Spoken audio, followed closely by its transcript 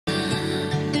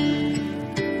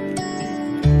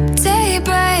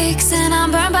breaks and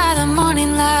I'm burned by the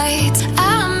morning light.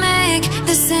 I make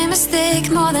the same mistake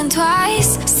more than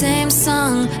twice. Same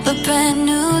song, but brand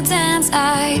new dance.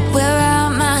 I wear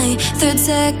out my third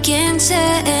second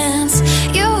chance.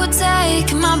 You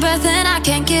take my breath and I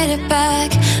can't get it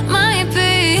back. Might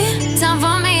be time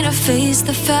for me to face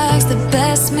the facts. The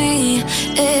best me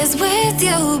is with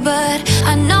you, but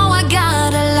I know I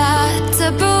got a lot to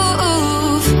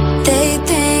prove. They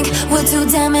think we're too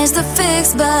damaged to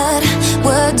fix, but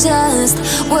we're just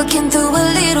working through a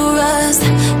little rust.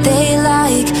 They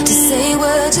like to say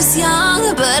we're just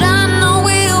young, but I know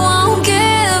we won't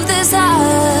give this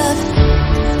up.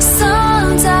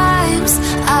 Sometimes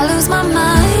I lose my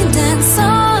mind, and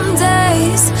some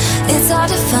days it's hard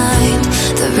to find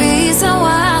the reason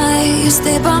why you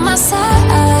stay by my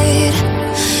side.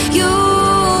 You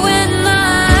and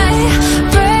I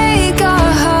break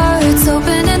our hearts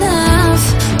open in half,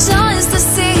 just to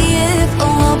see if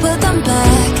we'll put them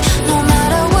back. No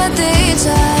matter what they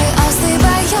try, I'll stay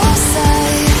by your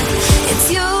side. It's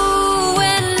you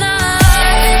and I.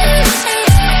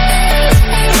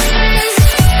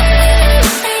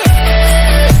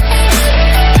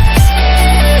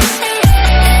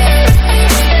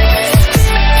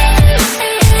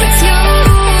 It's you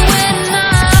and I.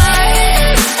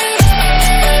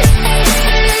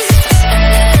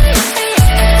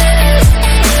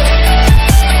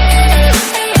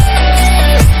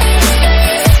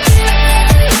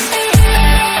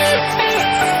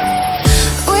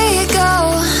 We go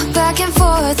back and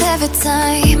forth every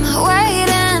time,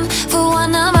 waiting for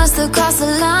one of us to cross the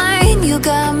line. You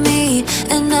got me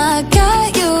and I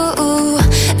got you,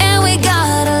 and we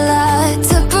got a lot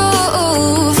to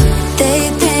prove. They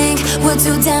think we're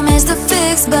too damaged to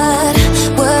fix, but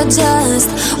we're just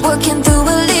working through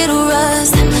a little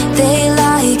rust. They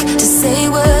like to say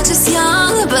we're just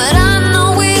young, but I know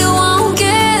we won't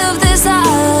give this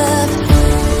up.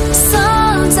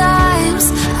 Sometimes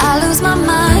I lose my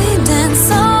mind, and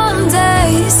some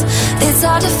days it's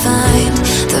hard to find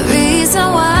the reason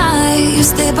why you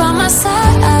stay by my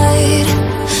side.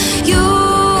 You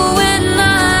and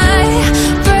I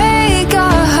break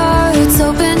our hearts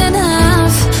open in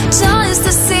half, just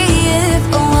to see if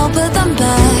we'll put them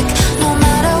back. No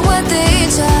matter what they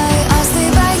try, I'll stay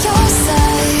by your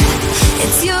side.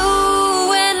 It's you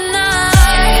and I.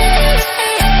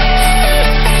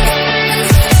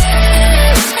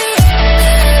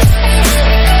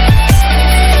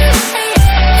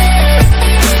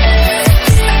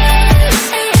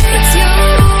 It's you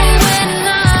and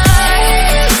I.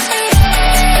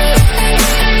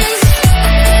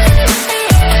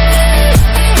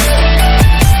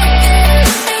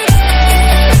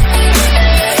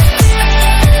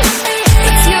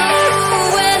 It's you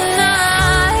and I.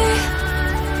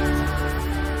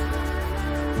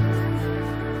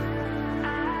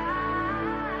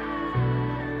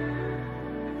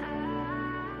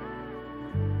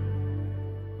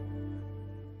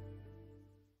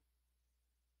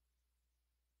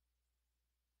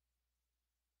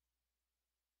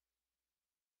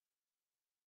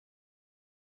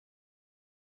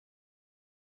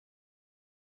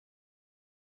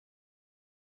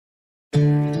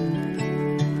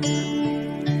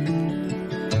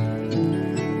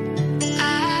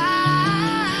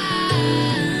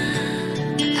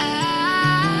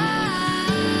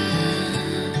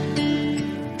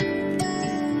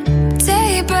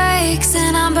 Day breaks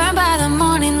and I'm burned by the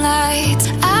morning light.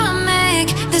 I make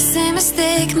the same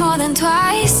mistake more than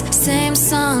twice. Same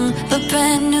song, but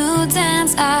brand new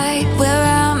dance. I wear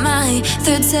out my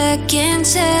third second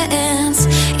chance.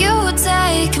 You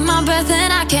take my breath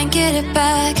and I can't get it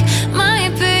back.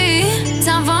 Might be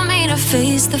time for me to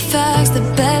face the facts. The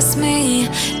best me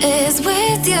is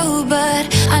with you, but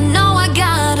I know I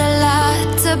got a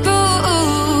lot to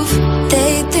prove.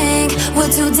 They think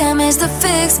we're too damaged to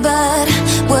fix, but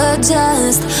we're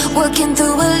just working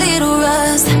through a little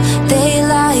rust. They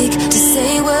like to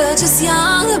say we're just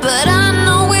young, but I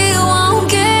know we won't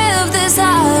give this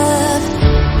up.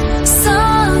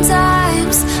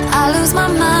 Sometimes I lose my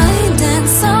mind, and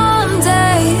some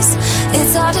days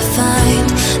it's hard to find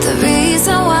the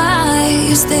reason why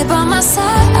you stay by my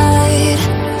side.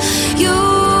 You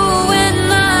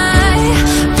and I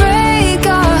break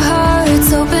our hearts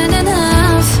open in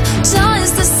half,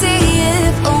 just to see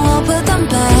if we'll put them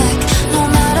back. No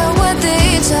matter what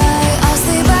they try, I'll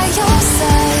stay by your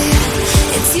side.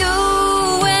 It's you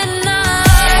and I.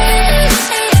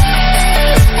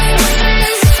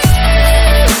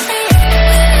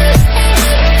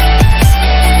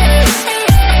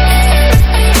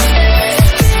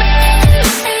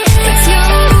 It's you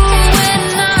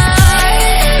and I.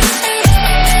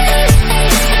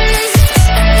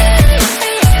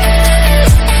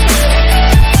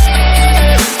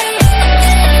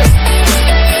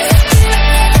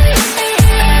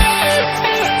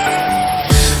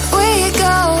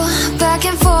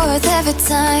 the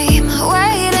time,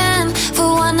 waiting for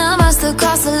one of us to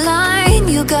cross the line.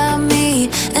 You got me